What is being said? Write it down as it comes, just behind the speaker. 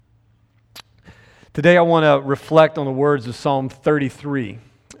Today I want to reflect on the words of Psalm 33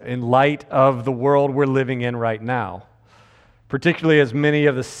 in light of the world we're living in right now, particularly as many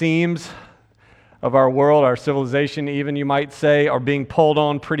of the seams of our world, our civilization even, you might say, are being pulled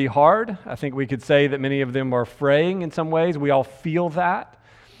on pretty hard. I think we could say that many of them are fraying in some ways. We all feel that.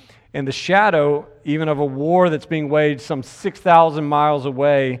 And the shadow, even of a war that's being waged some 6,000 miles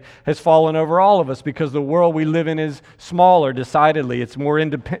away, has fallen over all of us because the world we live in is smaller, decidedly. It's more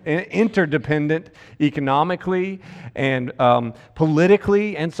interdependent economically and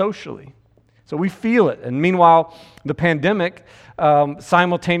politically and socially. So we feel it. And meanwhile, the pandemic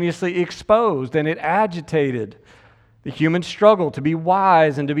simultaneously exposed and it agitated the human struggle to be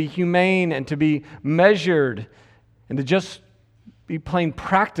wise and to be humane and to be measured and to just be plain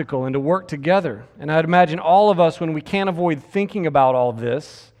practical and to work together. And I'd imagine all of us, when we can't avoid thinking about all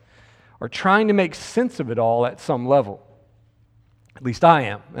this, are trying to make sense of it all at some level. At least I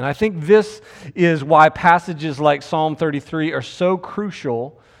am. And I think this is why passages like Psalm 33 are so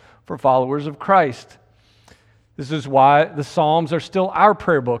crucial for followers of Christ. This is why the Psalms are still our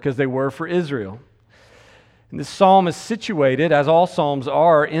prayer book as they were for Israel. And this psalm is situated, as all psalms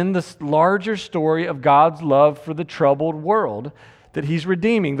are, in this larger story of God's love for the troubled world that He's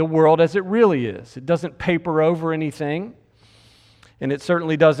redeeming, the world as it really is. It doesn't paper over anything, and it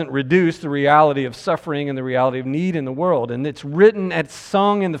certainly doesn't reduce the reality of suffering and the reality of need in the world. And it's written and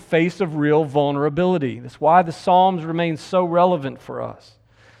sung in the face of real vulnerability. That's why the Psalms remain so relevant for us.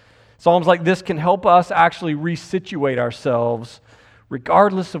 Psalms like this can help us actually resituate ourselves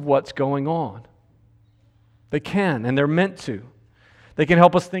regardless of what's going on. They can, and they're meant to. They can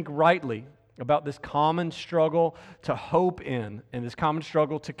help us think rightly about this common struggle to hope in and this common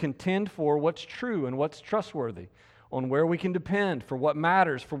struggle to contend for what's true and what's trustworthy, on where we can depend, for what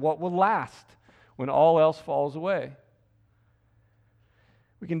matters, for what will last when all else falls away.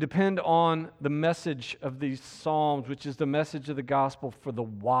 We can depend on the message of these Psalms, which is the message of the gospel for the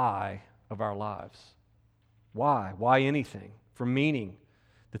why of our lives. Why? Why anything? For meaning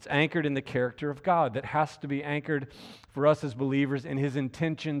that's anchored in the character of God, that has to be anchored for us as believers in His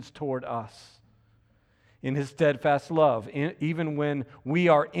intentions toward us, in His steadfast love, even when we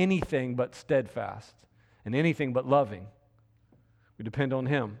are anything but steadfast and anything but loving. We depend on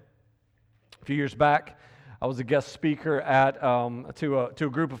Him. A few years back, I was a guest speaker to a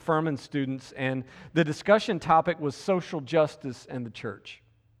group of Furman students, and the discussion topic was social justice and the church.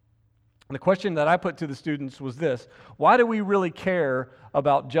 And the question that I put to the students was this: why do we really care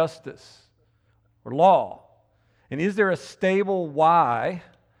about justice or law? And is there a stable why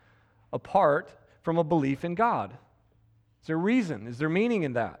apart from a belief in God? Is there a reason? Is there meaning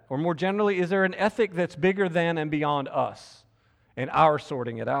in that? Or more generally, is there an ethic that's bigger than and beyond us and our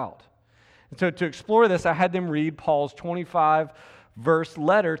sorting it out? And so to explore this, I had them read Paul's 25-verse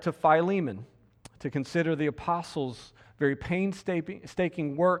letter to Philemon to consider the apostles' very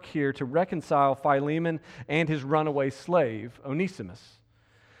painstaking work here to reconcile Philemon and his runaway slave, Onesimus,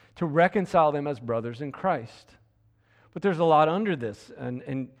 to reconcile them as brothers in Christ. But there's a lot under this.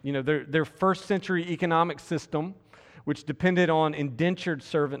 And you know, their first century economic system, which depended on indentured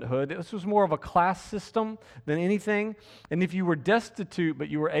servanthood, this was more of a class system than anything. And if you were destitute but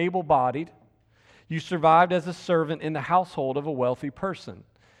you were able-bodied, you survived as a servant in the household of a wealthy person.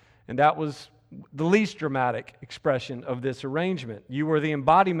 And that was the least dramatic expression of this arrangement. You were the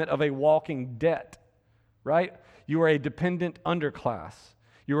embodiment of a walking debt, right? You were a dependent underclass.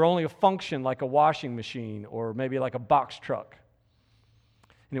 You were only a function like a washing machine or maybe like a box truck.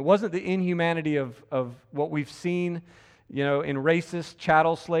 And it wasn't the inhumanity of what we've seen, you know, in racist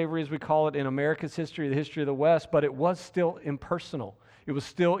chattel slavery, as we call it, in America's history, the history of the West, but it was still impersonal. It was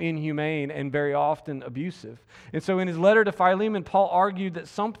still inhumane and very often abusive. And so in his letter to Philemon, Paul argued that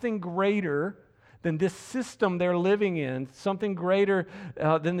something greater than this system they're living in, something greater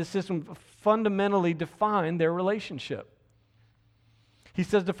than the system fundamentally defined their relationship. He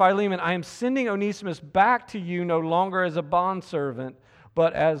says to Philemon, I am sending Onesimus back to you no longer as a bondservant,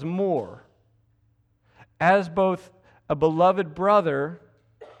 but as more, as both a beloved brother,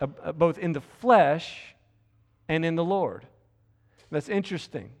 both in the flesh and in the Lord. That's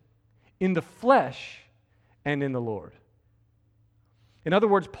interesting. In the flesh and in the Lord. In other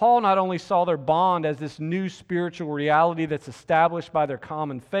words, Paul not only saw their bond as this new spiritual reality that's established by their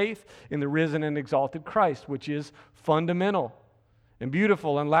common faith in the risen and exalted Christ, which is fundamental and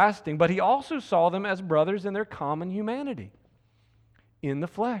beautiful and lasting, but he also saw them as brothers in their common humanity, in the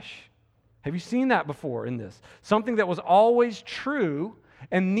flesh. Have you seen that before in this? Something that was always true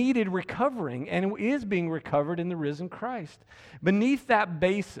and needed recovering, and is being recovered in the risen Christ. Beneath that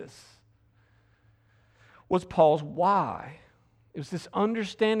basis was Paul's why. It was this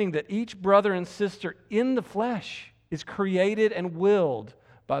understanding that each brother and sister in the flesh is created and willed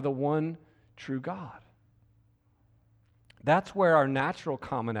by the one true God. That's where our natural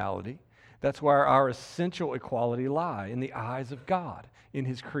commonality, that's where our essential equality lie, in the eyes of God, in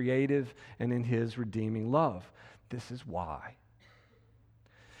His creative and in His redeeming love. This is why.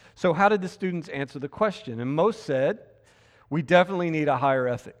 So how did the students answer the question? And most said, we definitely need a higher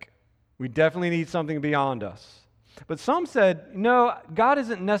ethic. We definitely need something beyond us. But some said, no, God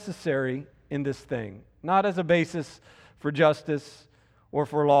isn't necessary in this thing, not as a basis for justice or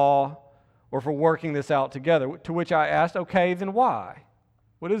for law or for working this out together. To which I asked, okay, then why?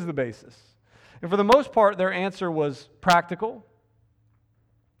 What is the basis? And for the most part, their answer was practical,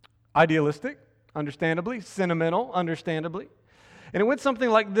 idealistic, understandably, sentimental, understandably. And it went something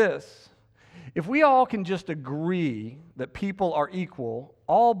like this. If we all can just agree that people are equal,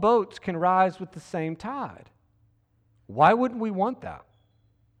 all boats can rise with the same tide. Why wouldn't we want that?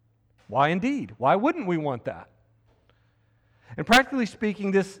 Why indeed? Why wouldn't we want that? And practically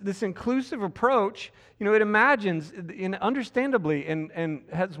speaking, this inclusive approach, it imagines, understandably, and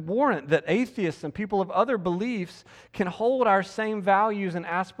has warrant that atheists and people of other beliefs can hold our same values and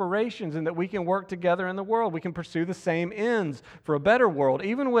aspirations, and that we can work together in the world. We can pursue the same ends for a better world,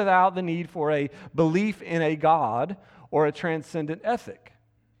 even without the need for a belief in a God or a transcendent ethic.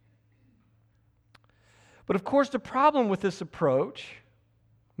 But of course, the problem with this approach,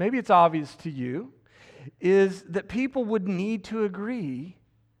 maybe it's obvious to you, is that people would need to agree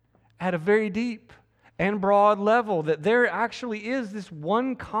at a very deep and broad level that there actually is this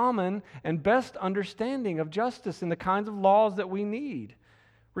one common and best understanding of justice and the kinds of laws that we need,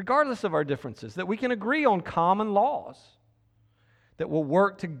 regardless of our differences, that we can agree on common laws that will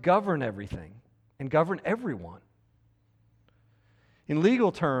work to govern everything and govern everyone. In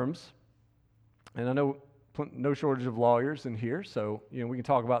legal terms, and I know no shortage of lawyers in here, so we can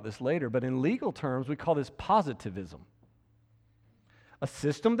talk about this later, but in legal terms, we call this positivism. A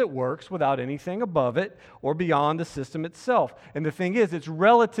system that works without anything above it or beyond the system itself. And the thing is, it's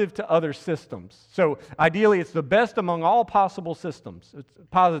relative to other systems. So ideally, it's the best among all possible systems. It's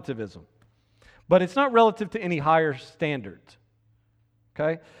positivism. But it's not relative to any higher standards.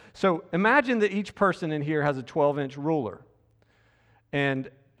 Okay? So imagine that each person in here has a 12-inch ruler.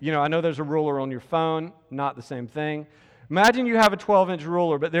 And I know there's a ruler on your phone, not the same thing. Imagine you have a 12-inch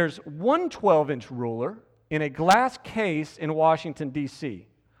ruler, but there's one 12-inch ruler in a glass case in Washington, D.C.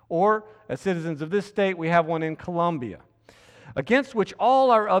 Or, as citizens of this state, we have one in Columbia, against which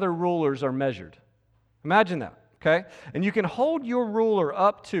all our other rulers are measured. Imagine that, okay? And you can hold your ruler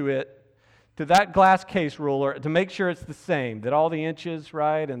up to that glass case ruler, to make sure it's the same, that all the inches,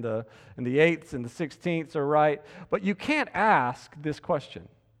 right, and the eighths and the sixteenths are right. But you can't ask this question.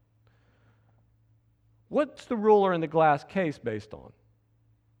 What's the ruler in the glass case based on?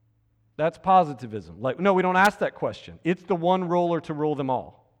 That's positivism. No, we don't ask that question. It's the one ruler to rule them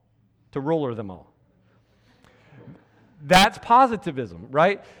all, to ruler them all. That's positivism,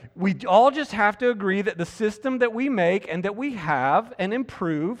 right? We all just have to agree that the system that we make and that we have and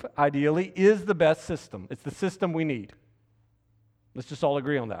improve, ideally, is the best system. It's the system we need. Let's just all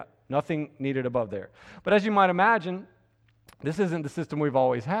agree on that. Nothing needed above there. But as you might imagine, this isn't the system we've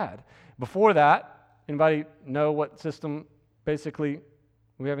always had. Before that, anybody know what system basically,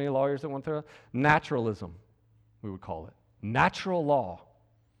 we have any lawyers that want to? Naturalism, we would call it. Natural law.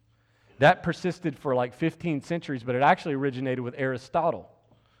 That persisted for like 15 centuries, but it actually originated with Aristotle.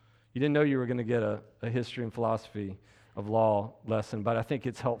 You didn't know you were going to get a history and philosophy of law lesson, but I think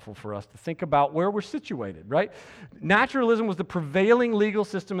it's helpful for us to think about where we're situated, right? Naturalism was the prevailing legal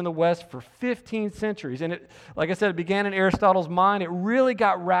system in the West for 15 centuries, and it, like I said, it began in Aristotle's mind. It really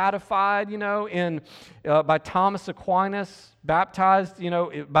got ratified, by Thomas Aquinas, baptized,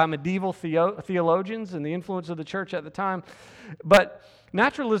 by medieval theologians and the influence of the church at the time. But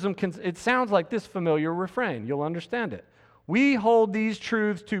naturalism, it sounds like this familiar refrain. You'll understand it. We hold these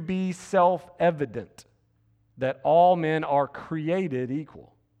truths to be self-evident, that all men are created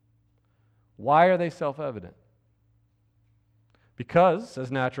equal. Why are they self-evident? Because,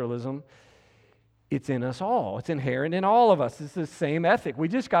 says naturalism, it's in us all. It's inherent in all of us. It's the same ethic. We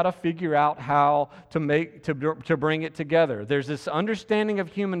just got to figure out how to bring it together. There's this understanding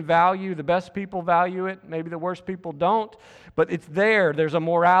of human value. The best people value it. Maybe the worst people don't. But it's there. There's a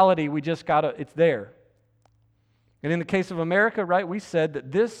morality. It's there. And in the case of America, right, we said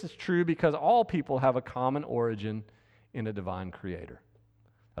that this is true because all people have a common origin in a divine creator.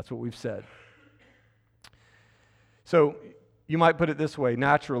 That's what we've said. So you might put it this way: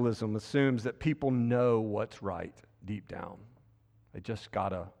 naturalism assumes that people know what's right deep down. They just got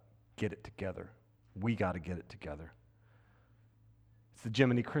to get it together. We got to get it together. It's the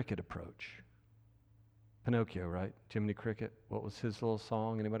Jiminy Cricket approach. Pinocchio, right? Jiminy Cricket. What was his little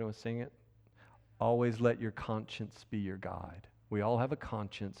song? Anybody want to sing it? Always let your conscience be your guide. We all have a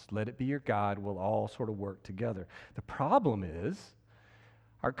conscience. Let it be your guide. We'll all sort of work together. The problem is,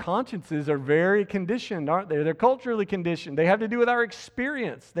 our consciences are very conditioned, aren't they? They're culturally conditioned. They have to do with our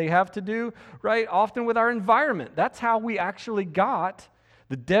experience. They have to do, right, often with our environment. That's how we actually got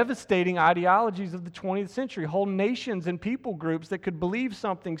the devastating ideologies of the 20th century, whole nations and people groups that could believe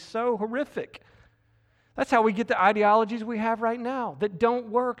something so horrific. That's how we get the ideologies we have right now that don't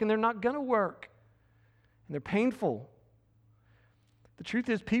work, and they're not going to work. And they're painful. The truth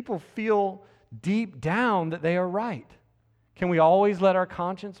is, people feel deep down that they are right. Can we always let our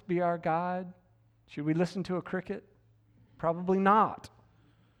conscience be our guide? Should we listen to a cricket? Probably not.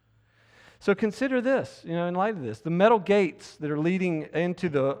 So consider this, in light of this. The metal gates that are leading into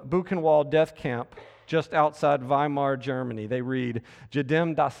the Buchenwald death camp just outside Weimar, Germany, they read,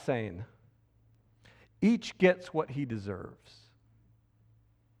 Jedem das Sein. Each gets what he deserves.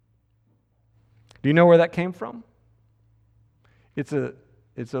 Do you know where that came from? It's a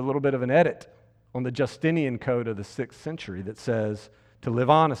little bit of an edit on the Justinian Code of the 6th century that says to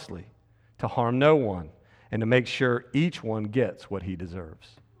live honestly, to harm no one, and to make sure each one gets what he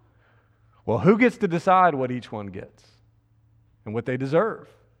deserves. Well, who gets to decide what each one gets and what they deserve?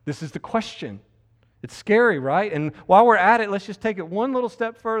 This is the question. It's scary, right? And while we're at it, let's just take it one little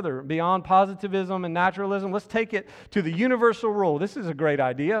step further beyond positivism and naturalism. Let's take it to the universal rule. This is a great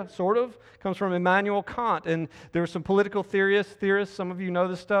idea, sort of. Comes from Immanuel Kant. And there were some political theorists, some of you know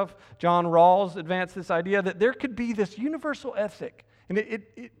this stuff. John Rawls advanced this idea that there could be this universal ethic. And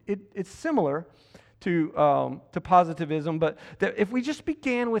it's similar to positivism, but that if we just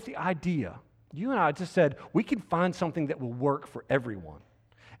began with the idea, you and I just said, we can find something that will work for everyone.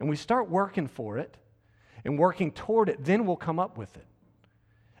 And we start working for it, and working toward it, then we'll come up with it.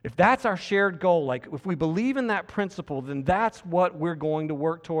 If that's our shared goal, like if we believe in that principle, then that's what we're going to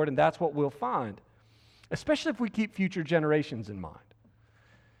work toward, and that's what we'll find, especially if we keep future generations in mind.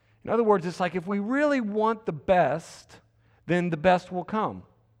 In other words, it's like if we really want the best, then the best will come.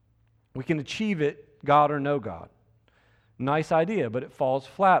 We can achieve it, God or no God. Nice idea, but it falls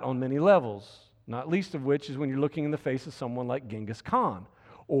flat on many levels, not least of which is when you're looking in the face of someone like Genghis Khan,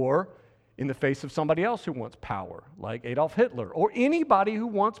 or in the face of somebody else who wants power, like Adolf Hitler, or anybody who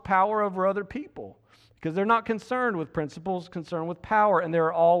wants power over other people, because they're not concerned with principles, concerned with power, and there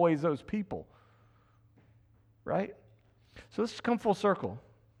are always those people, right? So let's come full circle.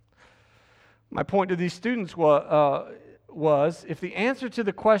 My point to these students was if the answer to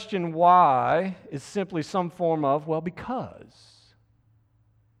the question why is simply some form of, well, because,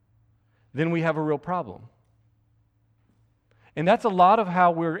 then we have a real problem. And that's a lot of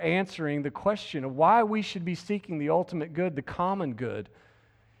how we're answering the question of why we should be seeking the ultimate good, the common good.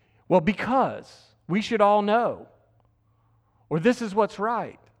 Well, because we should all know. Or this is what's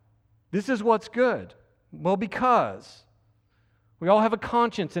right. This is what's good. Well, because we all have a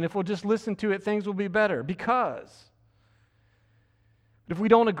conscience, and if we'll just listen to it, things will be better. Because. But if we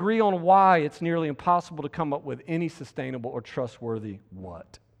don't agree on why, it's nearly impossible to come up with any sustainable or trustworthy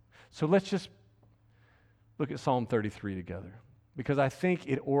what. So let's just look at Psalm 33 together, because I think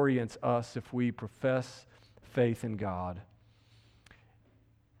it orients us if we profess faith in God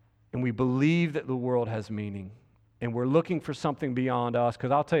and we believe that the world has meaning and we're looking for something beyond us, because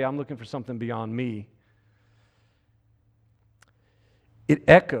I'll tell you, I'm looking for something beyond me. It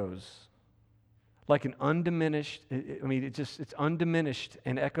echoes like an undiminished, it's undiminished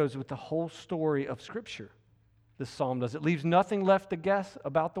and echoes with the whole story of Scripture. This psalm does. It leaves nothing left to guess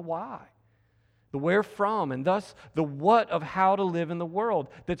about the why. The where from, and thus the what of how to live in the world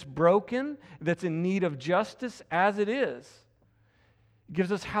that's broken, that's in need of justice as it is. It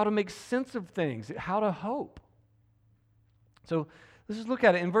gives us how to make sense of things, how to hope. So let's just look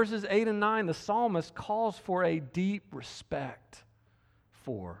at it. In verses 8 and 9, the psalmist calls for a deep respect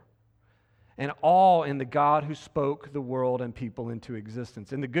for and awe in the God who spoke the world and people into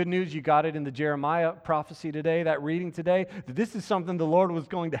existence. And the good news, you got it in the Jeremiah prophecy today, that reading today, that this is something the Lord was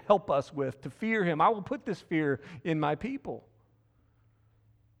going to help us with, to fear Him. I will put this fear in my people.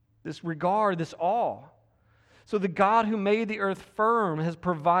 This regard, this awe. So the God who made the earth firm has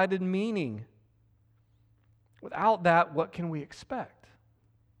provided meaning. Without that, what can we expect?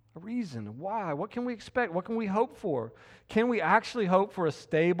 A reason. Why? What can we expect? What can we hope for? Can we actually hope for a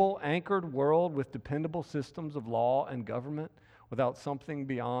stable, anchored world with dependable systems of law and government without something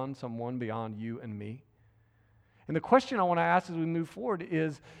beyond, someone beyond you and me? And the question I want to ask as we move forward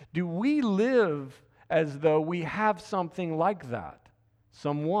is, do we live as though we have something like that?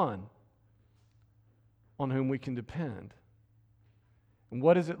 Someone on whom we can depend? And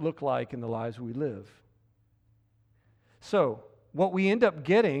what does it look like in the lives we live? So, what we end up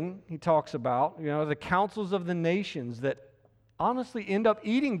getting, he talks about, the councils of the nations that honestly end up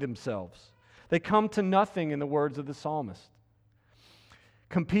eating themselves. They come to nothing, in the words of the psalmist.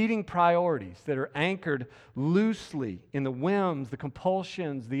 Competing priorities that are anchored loosely in the whims, the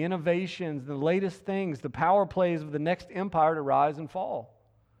compulsions, the innovations, the latest things, the power plays of the next empire to rise and fall.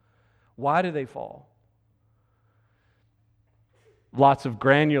 Why do they fall? Lots of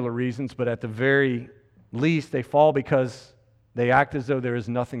granular reasons, but at the very least, they fall because they act as though there is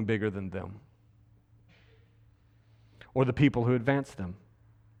nothing bigger than them or the people who advance them.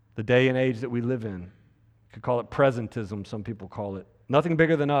 The day and age that we live in. You could call it presentism, some people call it. Nothing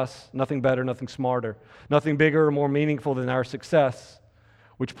bigger than us, nothing better, nothing smarter, nothing bigger or more meaningful than our success,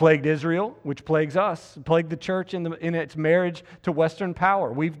 which plagued Israel, which plagues us, plagued the church in its marriage to Western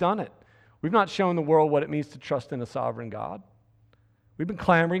power. We've done it. We've not shown the world what it means to trust in a sovereign God. We've been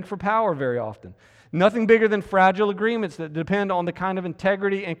clamoring for power very often. Nothing bigger than fragile agreements that depend on the kind of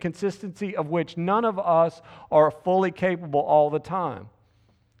integrity and consistency of which none of us are fully capable all the time.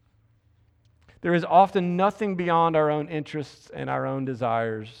 There is often nothing beyond our own interests and our own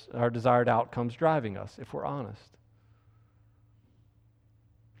desires, our desired outcomes driving us, if we're honest.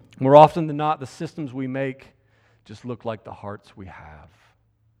 More often than not, the systems we make just look like the hearts we have.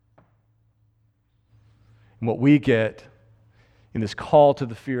 And what we get in this call to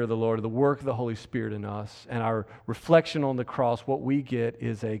the fear of the Lord, the work of the Holy Spirit in us, and our reflection on the cross, what we get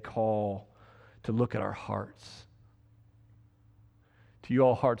is a call to look at our hearts. To you,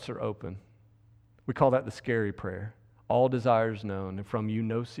 all hearts are open. We call that the scary prayer. All desires known, and from you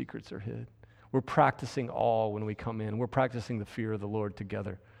no secrets are hid. We're practicing awe when we come in. We're practicing the fear of the Lord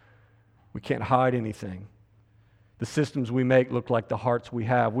together. We can't hide anything. The systems we make look like the hearts we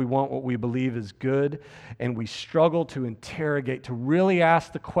have. We want what we believe is good, and we struggle to interrogate, to really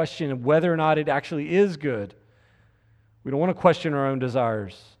ask the question of whether or not it actually is good. We don't want to question our own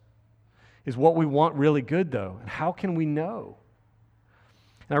desires. Is what we want really good, though? And how can we know?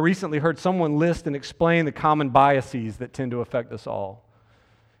 And I recently heard someone list and explain the common biases that tend to affect us all.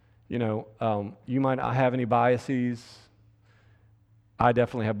 You might not have any biases. I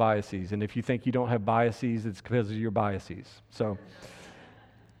definitely have biases. And if you think you don't have biases, it's because of your biases. So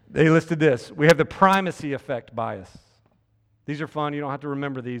they listed this. We have the primacy effect bias. These are fun. You don't have to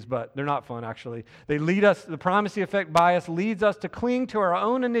remember these, but they're not fun, actually. The primacy effect bias leads us to cling to our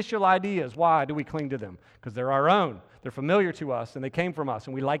own initial ideas. Why do we cling to them? Because they're our own. They're familiar to us, and they came from us,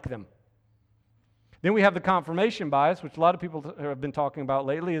 and we like them. Then we have the confirmation bias, which a lot of people have been talking about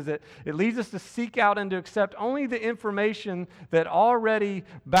lately, is that it leads us to seek out and to accept only the information that already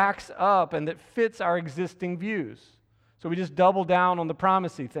backs up and that fits our existing views. So we just double down on the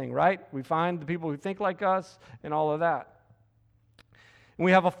primacy thing, right? We find the people who think like us and all of that. And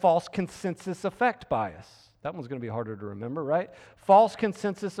we have a false consensus effect bias. That one's going to be harder to remember, right? False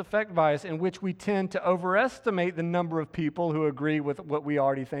consensus effect bias, in which we tend to overestimate the number of people who agree with what we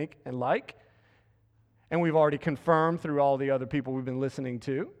already think and like. And we've already confirmed through all the other people we've been listening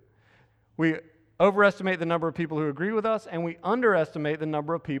to. We overestimate the number of people who agree with us, and we underestimate the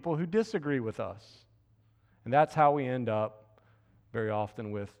number of people who disagree with us. And that's how we end up very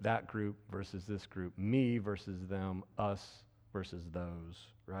often with that group versus this group, me versus them, us versus those,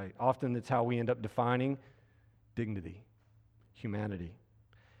 right? Often it's how we end up defining dignity, humanity.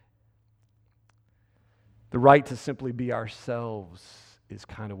 The right to simply be ourselves is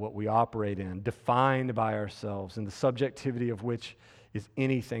kind of what we operate in, defined by ourselves, and the subjectivity of which is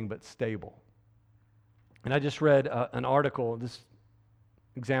anything but stable. And I just read an article,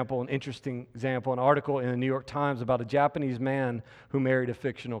 an interesting example, an article in the New York Times about a Japanese man who married a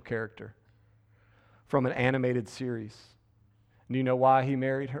fictional character from an animated series. Do you know why he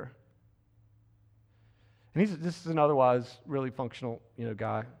married her? And this is an otherwise really functional,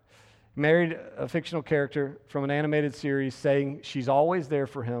 guy. Married a fictional character from an animated series, saying she's always there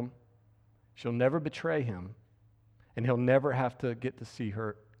for him, she'll never betray him, and he'll never have to get to see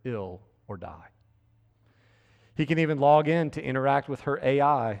her ill or die. He can even log in to interact with her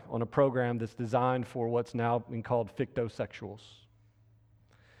AI on a program that's designed for what's now being called fictosexuals,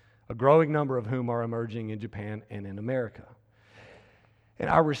 a growing number of whom are emerging in Japan and in America. And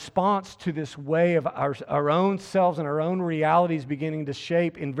our response to this way of our own selves and our own realities beginning to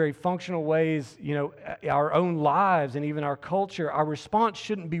shape in very functional ways, our own lives and even our culture, our response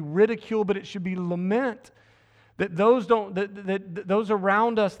shouldn't be ridicule, but it should be lament that those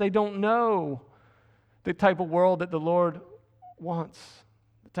around us, they don't know the type of world that the Lord wants,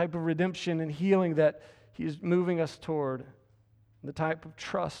 the type of redemption and healing that He is moving us toward, the type of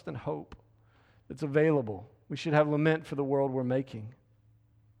trust and hope that's available. We should have lament for the world we're making.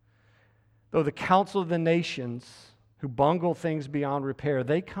 Though the counsel of the nations who bungle things beyond repair,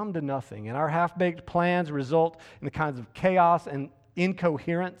 they come to nothing. And our half-baked plans result in the kinds of chaos and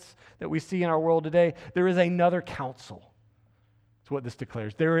incoherence that we see in our world today. There is another counsel. That's what this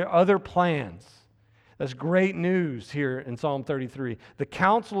declares. There are other plans. That's great news here in Psalm 33. The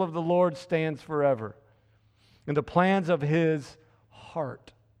counsel of the Lord stands forever, and the plans of His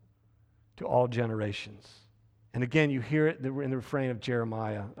heart to all generations. And again, you hear it in the refrain of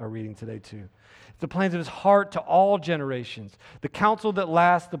Jeremiah, our reading today too. The plans of His heart to all generations. The counsel that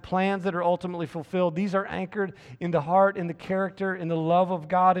lasts, the plans that are ultimately fulfilled, these are anchored in the heart, in the character, in the love of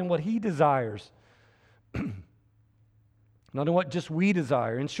God, and what He desires. Not in what just we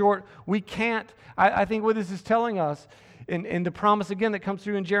desire. In short, we can't, I think what this is telling us, and the promise again that comes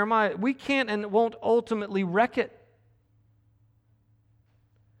through in Jeremiah, we can't and won't ultimately wreck it.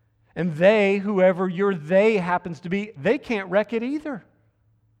 And they, whoever your they happens to be, they can't wreck it either.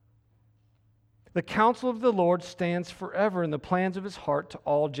 The counsel of the Lord stands forever, and the plans of His heart to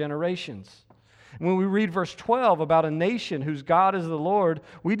all generations. And when we read verse 12 about a nation whose God is the Lord,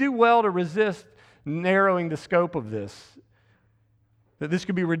 we do well to resist narrowing the scope of this. That this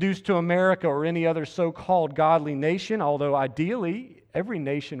could be reduced to America or any other so-called godly nation, although ideally every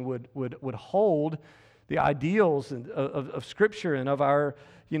nation would hold the ideals of Scripture and of our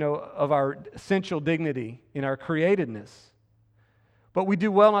essential dignity in our createdness. But we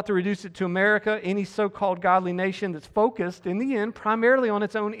do well not to reduce it to America, any so-called godly nation that's focused, in the end, primarily on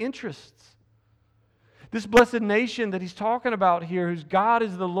its own interests. This blessed nation that he's talking about here, whose God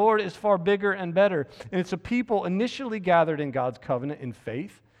is the Lord, is far bigger and better. And it's a people initially gathered in God's covenant in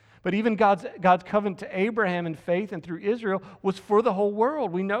faith. But even God's covenant to Abraham in faith and through Israel was for the whole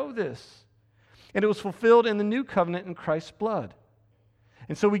world. We know this. And it was fulfilled in the new covenant in Christ's blood.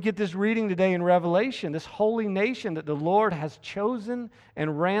 And so we get this reading today in Revelation, this holy nation that the Lord has chosen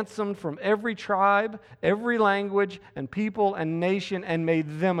and ransomed from every tribe, every language, and people and nation, and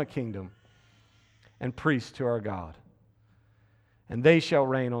made them a kingdom and priests to our God. And they shall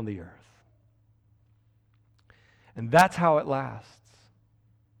reign on the earth. And that's how it lasts,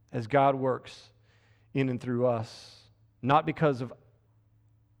 as God works in and through us, not because of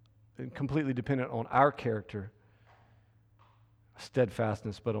completely dependent on our character,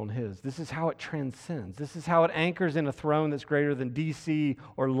 steadfastness, but on His. This is how it transcends. This is how it anchors in a throne that's greater than D.C.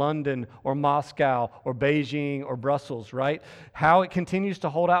 or London or Moscow or Beijing or Brussels, right? How it continues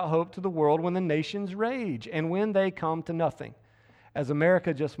to hold out hope to the world when the nations rage and when they come to nothing, as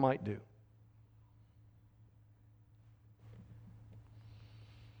America just might do.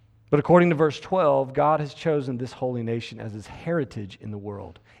 But according to verse 12, God has chosen this holy nation as His heritage in the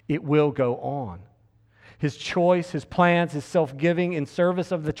world. It will go on. His choice, His plans, His self-giving in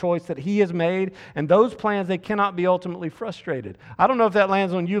service of the choice that He has made, and those plans, they cannot be ultimately frustrated. I don't know if that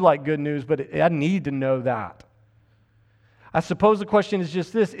lands on you like good news, but I need to know that. I suppose the question is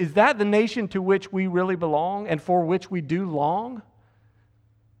just this: is that the nation to which we really belong and for which we do long?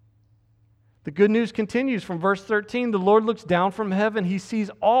 The good news continues from verse 13. The Lord looks down from heaven. He sees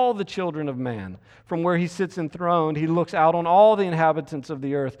all the children of man. From where He sits enthroned, He looks out on all the inhabitants of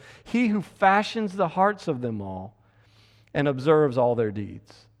the earth. He who fashions the hearts of them all and observes all their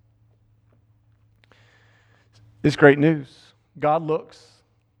deeds. It's great news. God looks.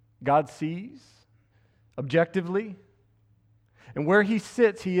 God sees objectively. And where He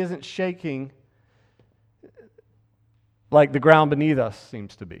sits, He isn't shaking like the ground beneath us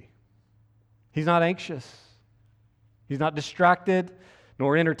seems to be. He's not anxious. He's not distracted,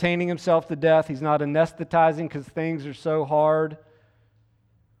 nor entertaining Himself to death. He's not anesthetizing because things are so hard.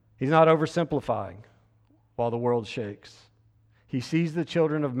 He's not oversimplifying while the world shakes. He sees the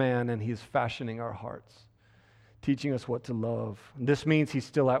children of man, and He is fashioning our hearts, teaching us what to love. And this means He's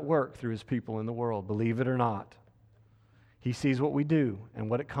still at work through His people in the world, believe it or not. He sees what we do and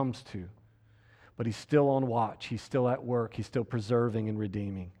what it comes to. But He's still on watch. He's still at work. He's still preserving and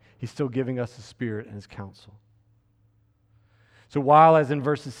redeeming. He's still giving us His Spirit and His counsel. So while, as in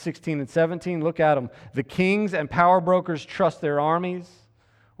verses 16 and 17, look at them, the kings and power brokers trust their armies,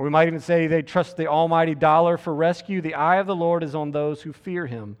 or we might even say they trust the almighty dollar for rescue, the eye of the Lord is on those who fear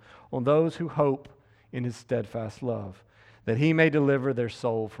Him, on those who hope in His steadfast love, that He may deliver their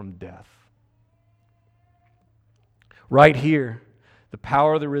soul from death. Right here, the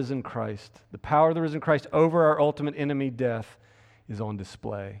power of the risen Christ over our ultimate enemy, death, is on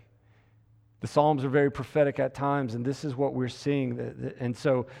display. The Psalms are very prophetic at times, and this is what we're seeing. And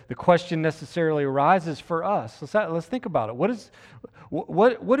so the question necessarily arises for us. Let's think about it.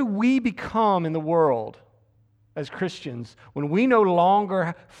 What do we become in the world as Christians when we no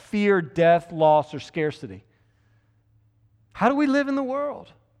longer fear death, loss, or scarcity? How do we live in the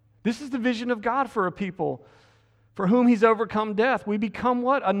world? This is the vision of God for a people for whom He's overcome death. We become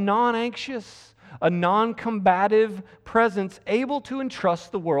what? A non-anxious, a non-combative presence, able to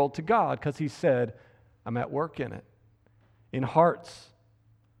entrust the world to God, because He said, I'm at work in it, in hearts.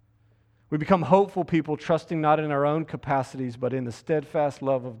 We become hopeful people, trusting not in our own capacities, but in the steadfast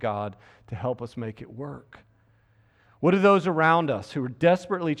love of God to help us make it work. What do those around us who are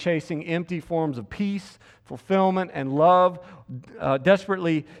desperately chasing empty forms of peace, fulfillment, and love,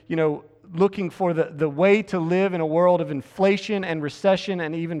 desperately, looking for the way to live in a world of inflation and recession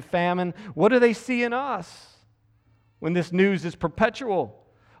and even famine, what do they see in us when this news is perpetual?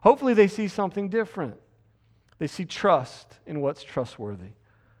 Hopefully they see something different. They see trust in what's trustworthy.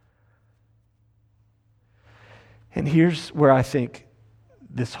 And here's where I think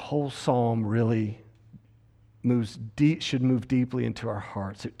this whole psalm really should move deeply into our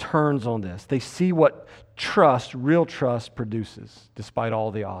hearts. It turns on this. They see what trust, real trust, produces despite all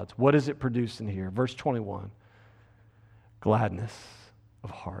the odds. What does it produce in here? Verse 21, gladness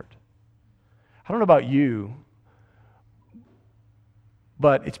of heart. I don't know about you,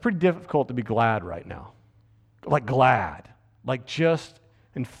 but it's pretty difficult to be glad right now. Glad. Just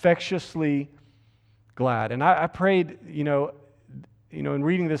infectiously glad. And I prayed, in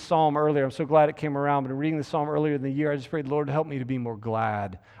reading this psalm earlier, I'm so glad it came around, but in reading this psalm earlier in the year, I just prayed, Lord, help me to be more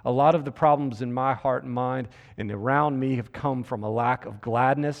glad. A lot of the problems in my heart and mind and around me have come from a lack of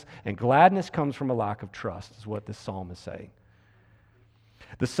gladness, and gladness comes from a lack of trust, is what this psalm is saying.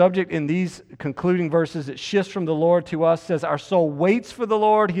 The subject in these concluding verses, it shifts from the Lord to us, says, our soul waits for the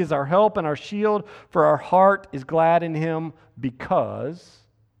Lord. He is our help and our shield, for our heart is glad in Him because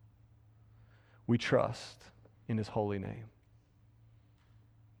we trust in His holy name.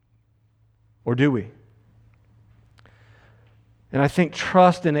 Or do we? And I think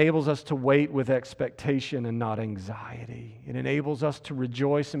trust enables us to wait with expectation and not anxiety. It enables us to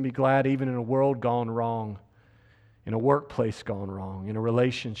rejoice and be glad even in a world gone wrong, in a workplace gone wrong, in a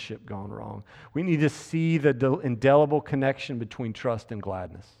relationship gone wrong. We need to see the indelible connection between trust and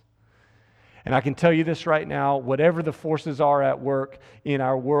gladness. And I can tell you this right now, whatever the forces are at work in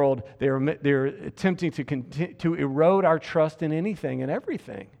our world, they're attempting to erode our trust in anything and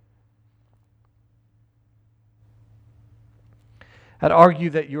everything. I'd argue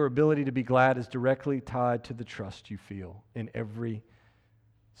that your ability to be glad is directly tied to the trust you feel in every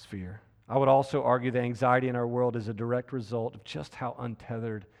sphere. I would also argue that anxiety in our world is a direct result of just how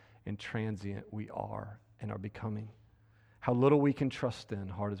untethered and transient we are and are becoming. How little we can trust in,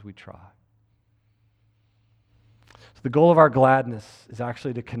 hard as we try. So the goal of our gladness is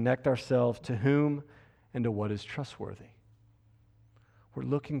actually to connect ourselves to whom and to what is trustworthy. We're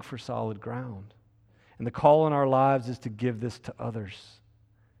looking for solid ground. And the call in our lives is to give this to others.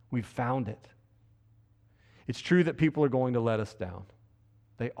 We've found it. It's true that people are going to let us down.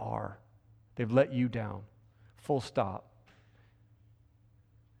 They are. They've let you down. Full stop.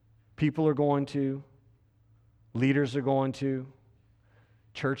 People are going to. Leaders are going to.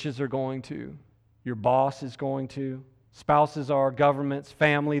 Churches are going to. Your boss is going to. Spouses are, governments,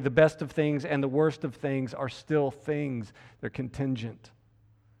 family, the best of things and the worst of things are still things. They're contingent,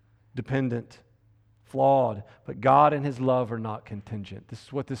 dependent, flawed, but God and His love are not contingent. This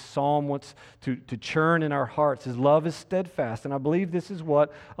is what this psalm wants to churn in our hearts. His love is steadfast, and I believe this is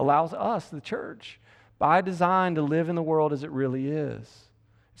what allows us, the church, by design to live in the world as it really is.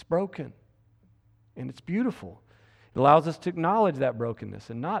 It's broken, and it's beautiful. It allows us to acknowledge that brokenness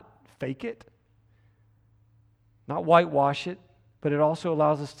and not fake it, not whitewash it, but it also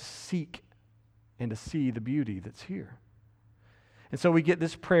allows us to seek and to see the beauty that's here. And so we get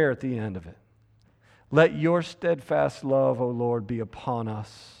this prayer at the end of it. Let your steadfast love, O Lord, be upon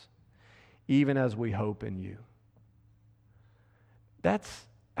us, even as we hope in you. That's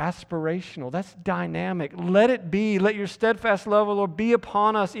aspirational. That's dynamic. Let it be. Let your steadfast love, O Lord, be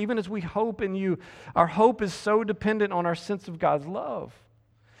upon us, even as we hope in you. Our hope is so dependent on our sense of God's love.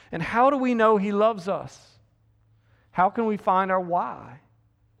 And how do we know He loves us? How can we find our why?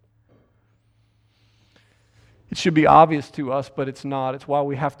 It should be obvious to us, but it's not. It's why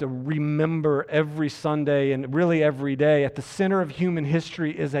we have to remember every Sunday and really every day. At the center of human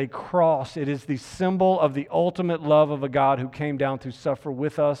history is a cross. It is the symbol of the ultimate love of a God who came down to suffer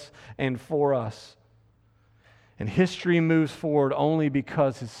with us and for us. And history moves forward only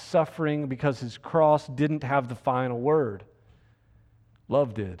because His suffering, because His cross didn't have the final word.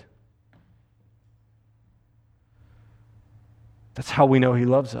 Love did. That's how we know He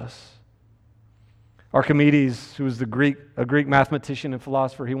loves us. Archimedes, who was a Greek mathematician and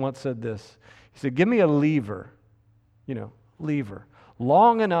philosopher, he once said this. He said, give me a lever,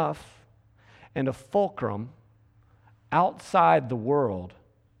 long enough and a fulcrum outside the world,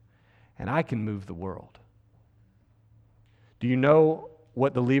 and I can move the world. Do you know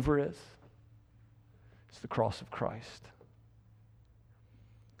what the lever is? It's the cross of Christ.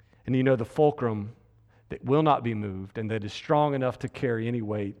 And you know the fulcrum that will not be moved and that is strong enough to carry any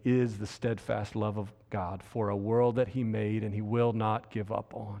weight is the steadfast love of God for a world that He made and He will not give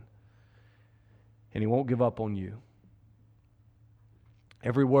up on. And He won't give up on you.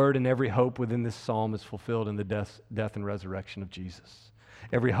 Every word and every hope within this psalm is fulfilled in the death and resurrection of Jesus.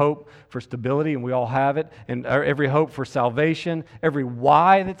 Every hope for stability, and we all have it, and every hope for salvation, every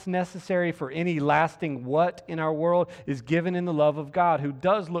why that's necessary for any lasting what in our world is given in the love of God, who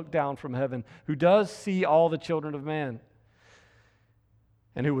does look down from heaven, who does see all the children of man,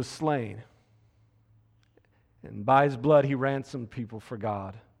 and who was slain. And by His blood He ransomed people for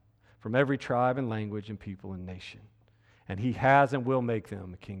God from every tribe and language and people and nation. And He has and will make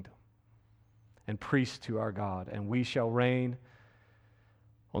them a kingdom and priests to our God, and we shall reign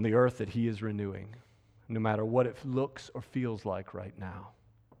on the earth that He is renewing, no matter what it looks or feels like right now.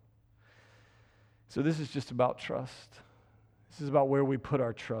 So this is just about trust. This is about where we put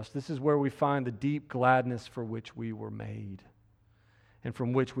our trust. This is where we find the deep gladness for which we were made, and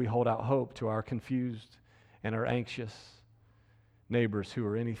from which we hold out hope to our confused and our anxious neighbors who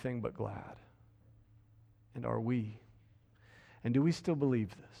are anything but glad. And are we? And do we still believe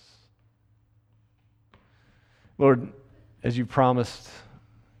this? Lord, as you promised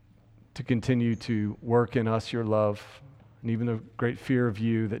to continue to work in us your love and even the great fear of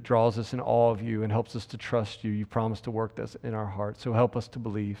you that draws us in awe of you and helps us to trust you, you promised to work this in our hearts. So help us to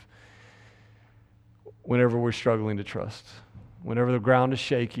believe whenever we're struggling to trust, whenever the ground is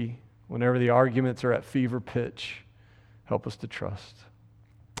shaky, whenever the arguments are at fever pitch, help us to trust.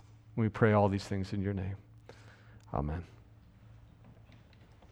 We pray all these things in your name. Amen.